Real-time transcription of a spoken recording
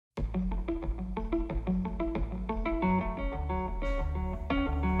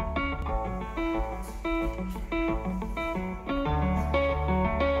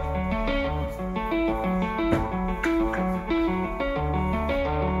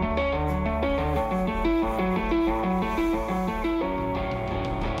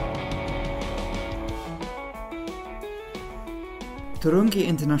Turungi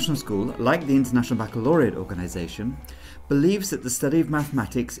International School, like the International Baccalaureate Organisation, believes that the study of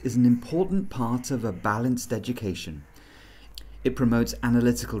mathematics is an important part of a balanced education. It promotes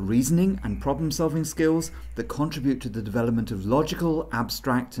analytical reasoning and problem-solving skills that contribute to the development of logical,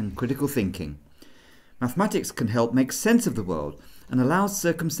 abstract and critical thinking. Mathematics can help make sense of the world and allows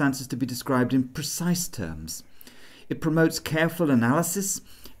circumstances to be described in precise terms. It promotes careful analysis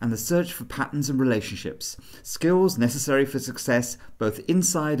and the search for patterns and relationships, skills necessary for success both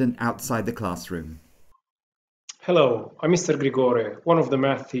inside and outside the classroom. Hello, I'm Mr. Grigore, one of the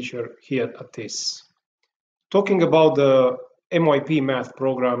math teachers here at TIS. Talking about the MYP math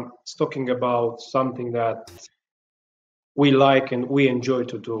program is talking about something that we like and we enjoy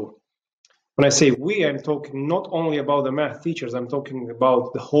to do. When I say we, I'm talking not only about the math teachers, I'm talking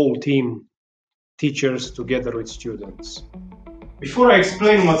about the whole team, teachers together with students. Before I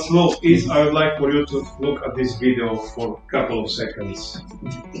explain what slope is, I would like for you to look at this video for a couple of seconds.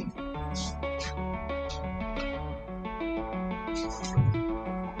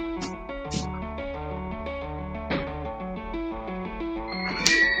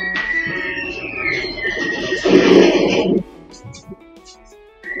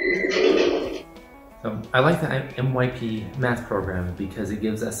 I like the MYP math program because it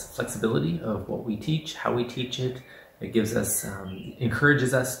gives us flexibility of what we teach, how we teach it. It gives us,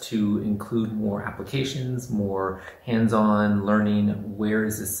 encourages us to include more applications, more hands-on learning. Where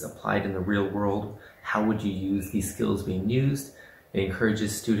is this applied in the real world? How would you use these skills being used? It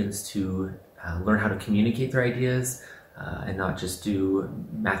encourages students to learn how to communicate their ideas and not just do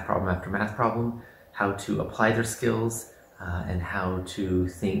math problem after math problem, how to apply their skills and how to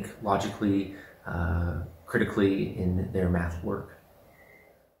think logically, critically in their math work.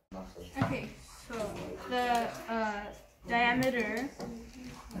 Okay, so the diameter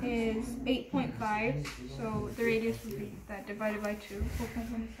is 8.5, so the radius would be that divided by 2,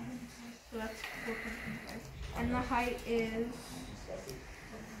 4.25. So that's 4.25. And the height is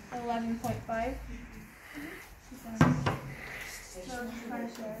 11.5. So to find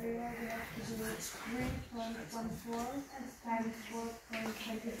the area, we have to do 3.14 times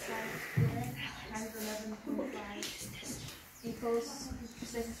 4.25 squared times 11.5 equals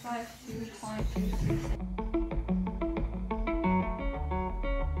 652.236.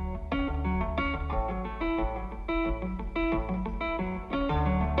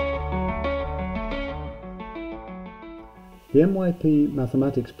 The MYP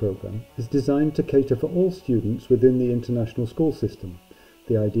Mathematics Programme is designed to cater for all students within the international school system,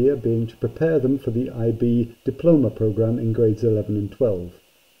 the idea being to prepare them for the IB Diploma Programme in grades 11 and 12.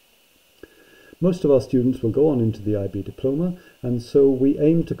 Most of our students will go on into the IB Diploma, and so we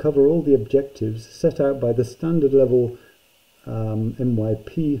aim to cover all the objectives set out by the standard level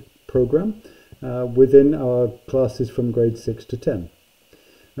MYP programme within our classes from grade 6 to 10.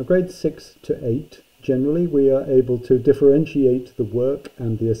 Now, grades 6 to 8, generally we are able to differentiate the work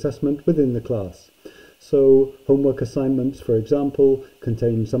and the assessment within the class. So homework assignments, for example,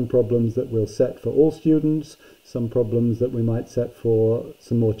 contain some problems that we'll set for all students, some problems that we might set for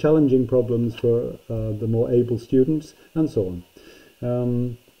some more challenging problems for the more able students, and so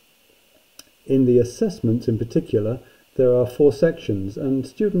on. In the assessments in particular, there are 4 sections, and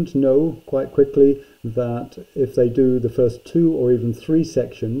students know quite quickly that if they do the first 2 or even 3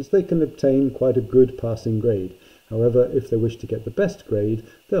 sections, they can obtain quite a good passing grade. However, if they wish to get the best grade,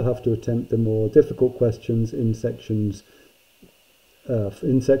 they'll have to attempt the more difficult questions in section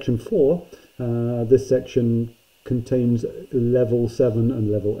 4. This section contains level 7 and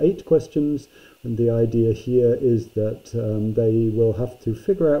level 8 questions, and the idea here is that they will have to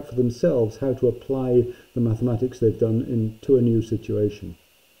figure out for themselves how to apply the mathematics they've done into a new situation.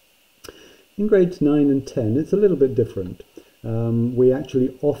 In grades 9 and 10 it's a little bit different. We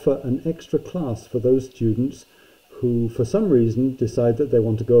actually offer an extra class for those students who for some reason decide that they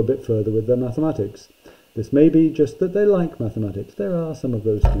want to go a bit further with their mathematics. This may be just that they like mathematics. There are some of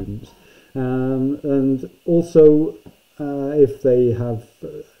those students. And also if they have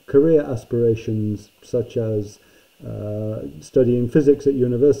career aspirations such as studying physics at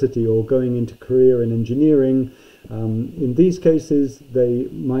university or going into career in engineering, in these cases they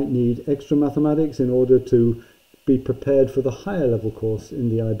might need extra mathematics in order to be prepared for the higher level course in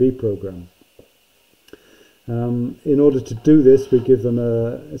the IB programme. In order to do this, we give them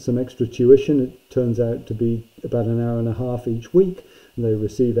some extra tuition. It turns out to be about an hour and a half each week, and they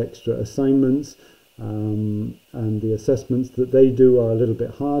receive extra assignments, and the assessments that they do are a little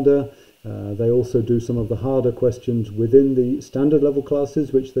bit harder. They also do some of the harder questions within the standard level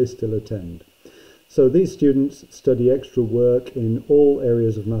classes, which they still attend. So these students study extra work in all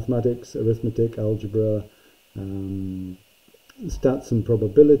areas of mathematics, arithmetic, algebra, stats and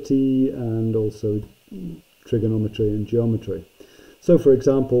probability, and also trigonometry and geometry. So for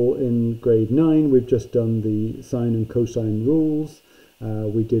example, in grade 9 we've just done the sine and cosine rules.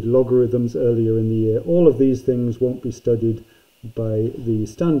 We did logarithms earlier in the year. All of these things won't be studied by the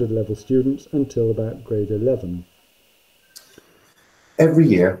standard level students until about grade 11. Every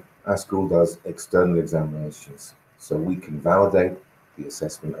year our school does external examinations so we can validate the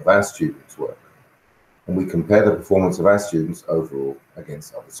assessment of our students' work. And we compare the performance of our students overall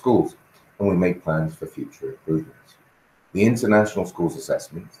against other schools, and we make plans for future improvements. The International Schools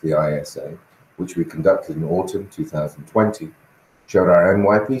Assessment, the ISA, which we conducted in autumn 2020, showed our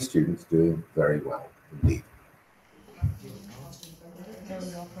MYP students doing very well indeed. There we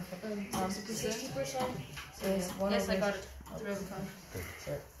go, perfect. 60% is one Yes, of I the... got it.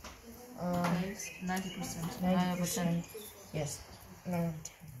 90%. 90%. Yes. No.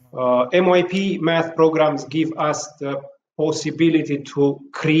 MYP math programs give us the possibility to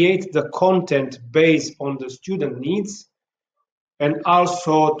create the content based on the student needs, and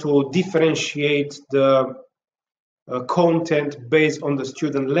also to differentiate the content based on the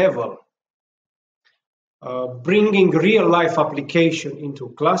student level. Bringing real life application into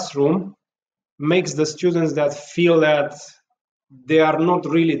classroom makes the students that feel that they are not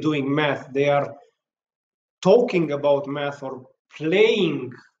really doing math, they are talking about math or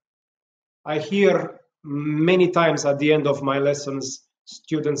playing. I hear many times at the end of my lessons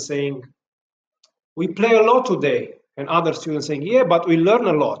students saying, we play a lot today, and other students saying, yeah, but we learn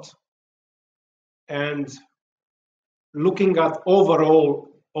a lot. And looking at overall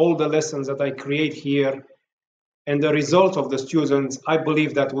all the lessons that I create here and the result of the students, I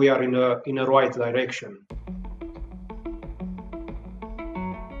believe that we are in a right direction.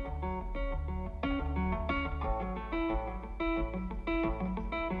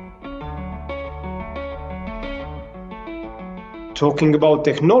 Talking about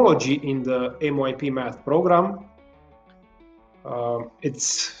technology in the MYP math program,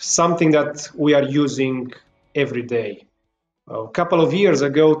 it's something that we are using every day. A couple of years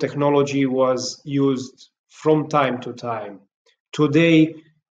ago, technology was used from time to time. Today,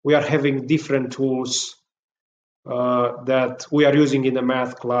 we are having different tools that we are using in the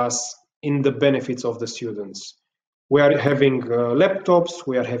math class in the benefits of the students. We are having laptops,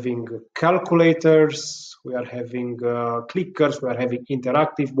 we are having calculators, we are having clickers, we are having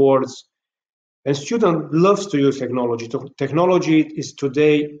interactive boards, and student loves to use technology. Technology is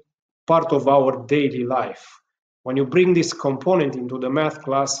today part of our daily life. When you bring this component into the math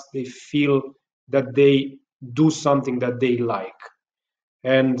class, they feel that they do something that they like.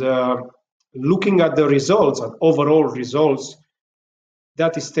 And looking at the results, at overall results,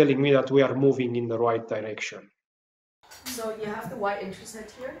 that is telling me that we are moving in the right direction. So you have the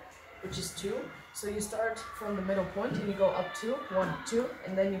y-intercept here, which is 2. So you start from the middle point and you go up 2, 1, 2,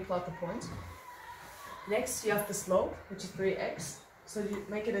 and then you plot the points. Next, you have the slope, which is 3x. So you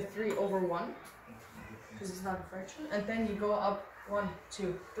make it a 3 over 1, because it's not a fraction. And then you go up 1,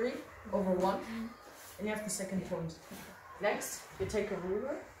 2, 3 over 1, and you have the second point. Next, you take a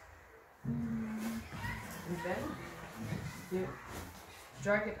ruler, and then you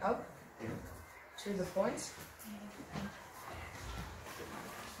drag it up to the points.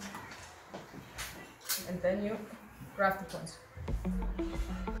 And then you graph the points.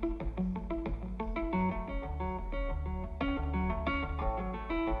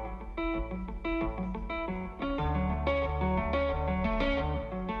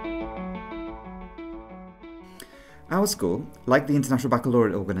 Our school, like the International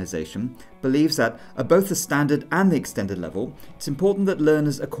Baccalaureate Organisation, believes that at both the standard and the extended level, it's important that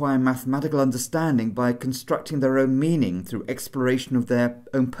learners acquire mathematical understanding by constructing their own meaning through exploration of their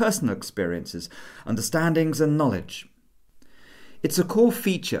own personal experiences, understandings and knowledge. It's a core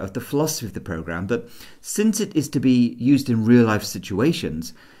feature of the philosophy of the programme that, since it is to be used in real-life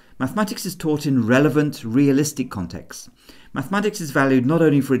situations, mathematics is taught in relevant, realistic contexts. Mathematics is valued not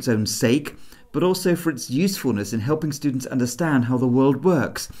only for its own sake, but also for its usefulness in helping students understand how the world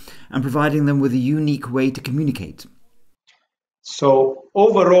works and providing them with a unique way to communicate. So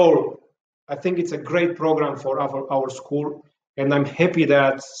overall, I think it's a great program for our school, and I'm happy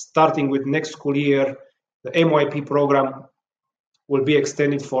that starting with next school year, the MYP program will be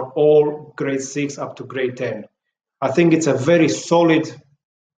extended for all grade 6 up to grade 10. I think it's a very solid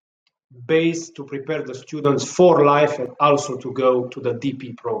base to prepare the students for life and also to go to the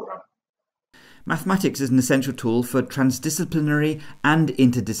DP program. Mathematics is an essential tool for transdisciplinary and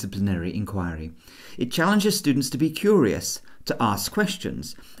interdisciplinary inquiry. It challenges students to be curious, to ask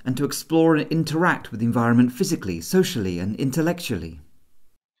questions, and to explore and interact with the environment physically, socially, and intellectually.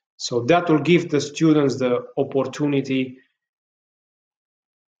 So that will give the students the opportunity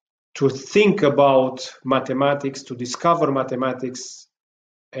to think about mathematics, to discover mathematics,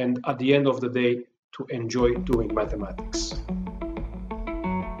 and at the end of the day, to enjoy doing mathematics.